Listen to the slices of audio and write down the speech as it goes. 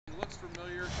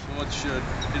well it should.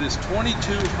 It is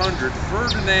 2200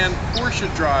 Ferdinand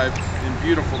Porsche Drive in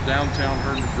beautiful downtown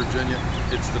Herndon, Virginia.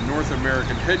 It's the North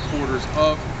American headquarters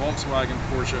of Volkswagen,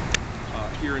 Porsche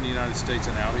here in the United States,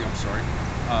 and Audi, I'm sorry.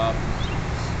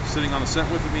 Sitting on the set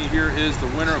with me here is the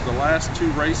winner of the last two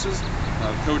races,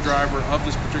 co-driver of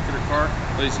this particular car.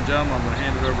 Ladies and gentlemen, I'm going to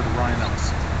hand it over to Ryan Ellis.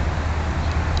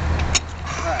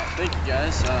 Alright, thank you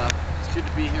guys. It's good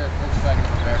to be here at Volkswagen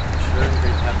of America. It's really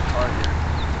great to have the car here.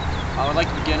 I would like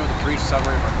to begin with a brief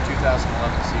summary of our 2011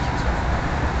 season so far.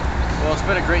 Well, it's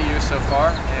been a great year so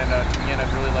far, and to begin,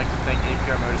 I'd really like to thank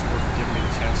APR Motorsport for giving me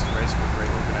the chance to race for a great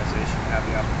organization and have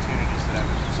the opportunities that I've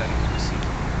been presenting this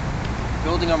season.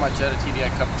 Building on my Jetta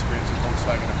TDI Cup experience with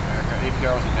Volkswagen of America,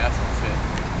 APR was a natural fit,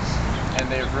 and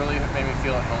they have really made me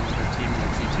feel at home with their team and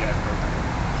their GTI program.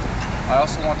 I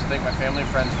also want to thank my family and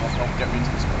friends who have helped get me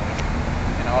to this point,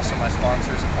 and also my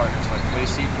sponsors and partners like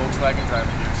Playseat, Volkswagen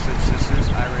Driver Gear, Switch Sisters,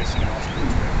 iRacing, and All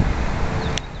Sports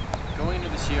Radio. Going into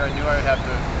this year, I knew I would have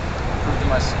to prove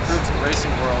to the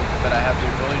racing world that I have the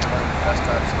ability to run with the best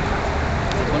drivers in the country.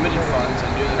 With limited funds, I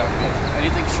knew that I would be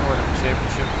anything short of a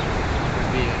championship would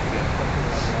be a failure.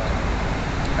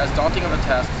 As daunting of a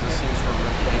task as this seems for a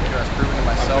rookie, APR has proven to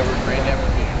myself and Grandam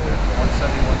would be the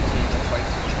 171 team to fight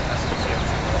for the national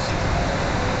championship all season.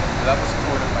 Without the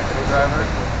support of my co-driver,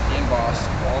 Ian Boss,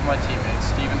 all of my teammates,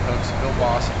 Stephen Hooks, Bill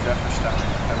Boss, and Jeff Verstappen,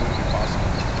 that wouldn't be possible.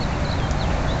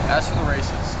 As for the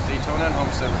races, Daytona and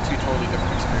Homestead were two totally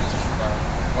different experiences for our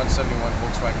 171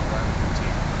 Volkswagen Driver Gear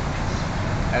team.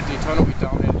 At Daytona, we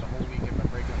dominated the whole weekend by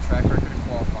breaking the track record in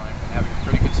qualifying and having a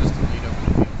pretty consistent lead over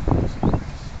the field for most of the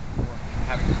race, before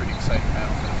having a pretty exciting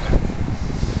battle for the finish.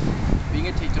 Being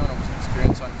at Daytona was an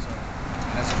experience on its own,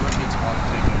 and as a rookie, it's a lot to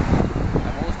take in.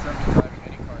 I've always dreamt of driving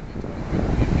any car at Daytona, whether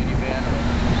it be a minivan or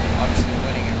obviously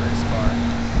winning a race car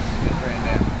in Grand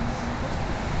Am.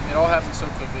 It all happened so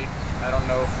quickly, I don't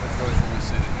know if it was really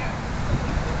sitting yet.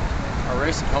 Our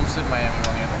race at Homestead, Miami,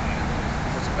 on the other hand,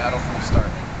 was a battle from the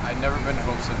start. I'd never been to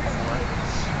Homestead before,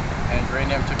 and Grand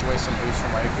Am took away some boost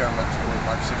from our APR Motorsport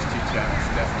Mark 6 GTI,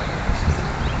 which definitely noticed.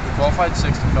 We qualified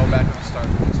 6th and fell back at the start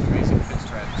with this amazing pit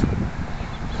strategy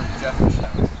from Jeff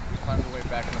Verstappen. We climbed our way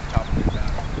back into the top of the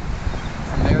battle.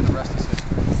 From there, the rest is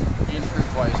history. Ian proved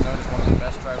why he's known as one of the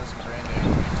best drivers in Grand Am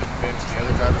when he took advantage of the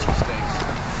other drivers' mistakes,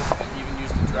 and even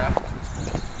used the draft to his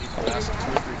fullest to lead the last 2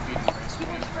 or 3 feet in the race,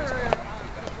 winning the race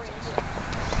by 22,000.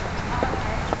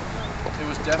 It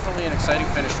was definitely an exciting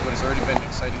finish to what has already been an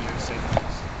exciting year to say the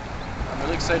least. I'm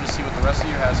really excited to see what the rest of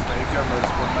the year has for APR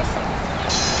Motorsport and myself, and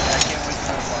I can't wait to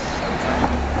know what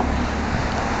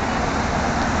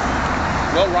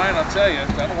Well, Ryan, I'll tell you, I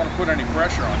don't want to put any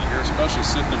pressure on you here, especially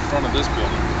sitting in front of this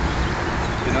building.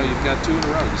 You know, you've got 2 in a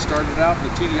row. You started out in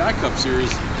the TDI Cup Series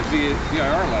at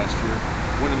VIR last year,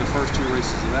 winning the first 2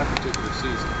 races of that particular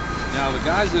season. Now, the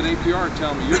guys at APR are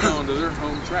telling me you're going to their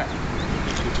home track,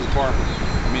 which is Barber.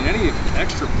 I mean, any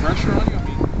extra pressure on you? I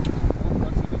mean, more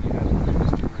pressure than you had in the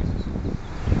previous 2 races.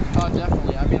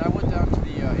 Definitely. I mean, I went down to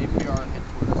the APR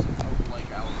headquarters in Oak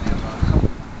Lake, Alabama a couple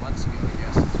months ago, I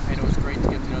guess, and it was great to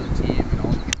get to know the team and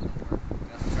all the people that work,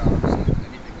 desk jobs, and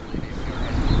anything really at APR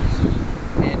headquarters.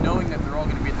 And knowing that they're all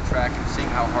going to be at the track and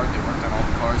seeing how hard they worked on all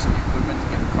the cars and the equipment to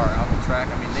get the car out the track.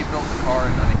 I mean, they built the car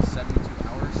in, I think, 72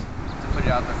 hours to put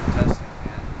it out there for testing,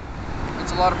 and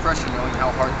it's a lot of pressure knowing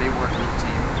how hard they work with the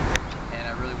team, and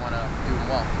I really want to do them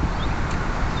well.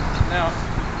 Now,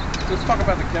 let's talk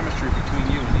about the chemistry between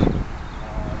you and Ian.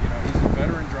 You know, he's a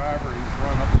veteran driver. He's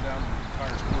run up and down the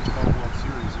entire Sports Car World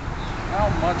Series. How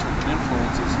much of an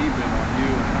influence has he been on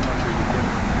you, and how much are you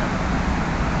getting from him?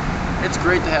 It's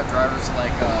great to have drivers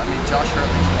like, Josh Hurley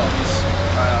as well. He's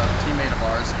a teammate of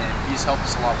ours, and he's helped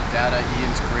us a lot with data.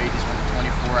 Ian's great. He's been a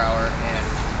 24-hour, and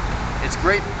it's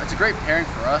great. It's a great pairing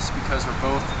for us because we're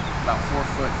both about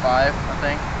 4'5", I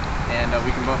think, and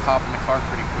we can both hop in the car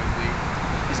pretty quickly.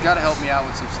 He's got to help me out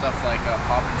with some stuff like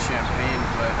popping champagne,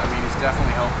 but I mean, he's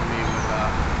definitely helping me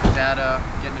with data,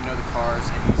 getting to know the cars,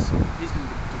 and he's been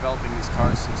developing these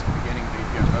cars since the beginning of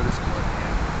APR Motorsport,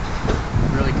 and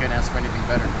really can't ask for anything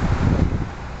better.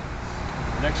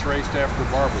 Next race after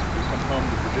Barber, you come home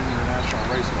to Virginia International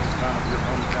Racing. It's kind of your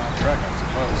hometown track, I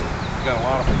suppose. You've got a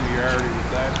lot of familiarity with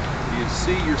that. Do you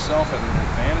see yourself at an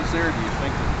advantage there? Do you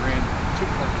think that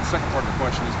the second part of the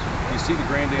question is, do you see the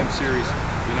Grand Am Series,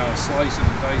 you know, slicing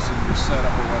and dicing your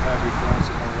setup or what have you for us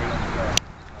to more weight on the car,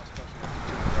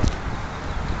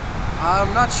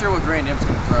 I'm not sure what Grand Am's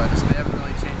going to throw at us. They haven't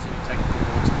really changed any technical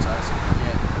rules since I was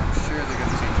yet. I'm sure they're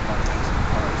going to change a lot of things in the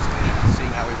cars. And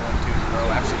seeing how we won 2 in a row,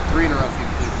 actually 3 in a row if you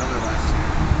include Miller last year,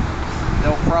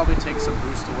 they'll probably take some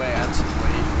boost away, add some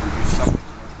weight, or do something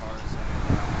to our cars.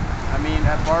 And, I mean,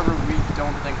 at Barber, we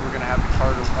don't think we're going to have the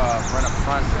car to run up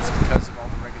front, it's because of all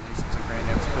the regulations that Grand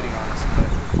Am's putting on us. But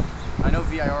I know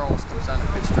VIR always comes down to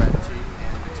pit strategy,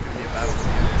 and it's going to be a battle for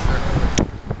the end for sure.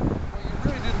 Well, you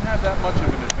really didn't have that much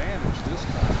of an advantage this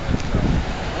time.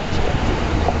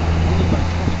 Only by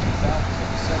 22 thousandths of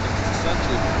a second,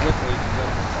 essentially quickly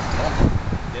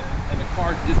and the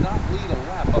car did not lead a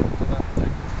lap up to that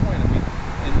particular point. I mean,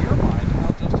 in your mind,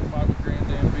 how justified would Grand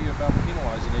Am be about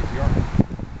penalizing APR?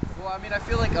 Well, I mean, I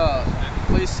feel like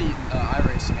play seat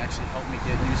iRacing actually helped me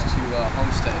get used to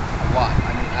Homestead a lot.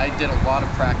 I mean, I did a lot of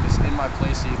practice in my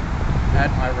play seat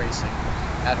at iRacing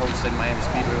at Homestead Miami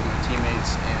Speedway with my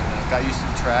teammates, and got used to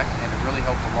the track, and it really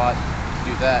helped a lot to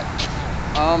do that.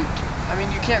 I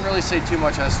mean, you can't really say too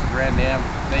much as to Grand Am.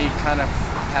 They kind of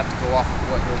have to go off of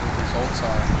whatever the results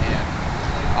are, and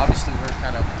obviously we're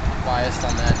kind of biased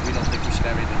on that. We don't think we should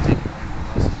have anything taken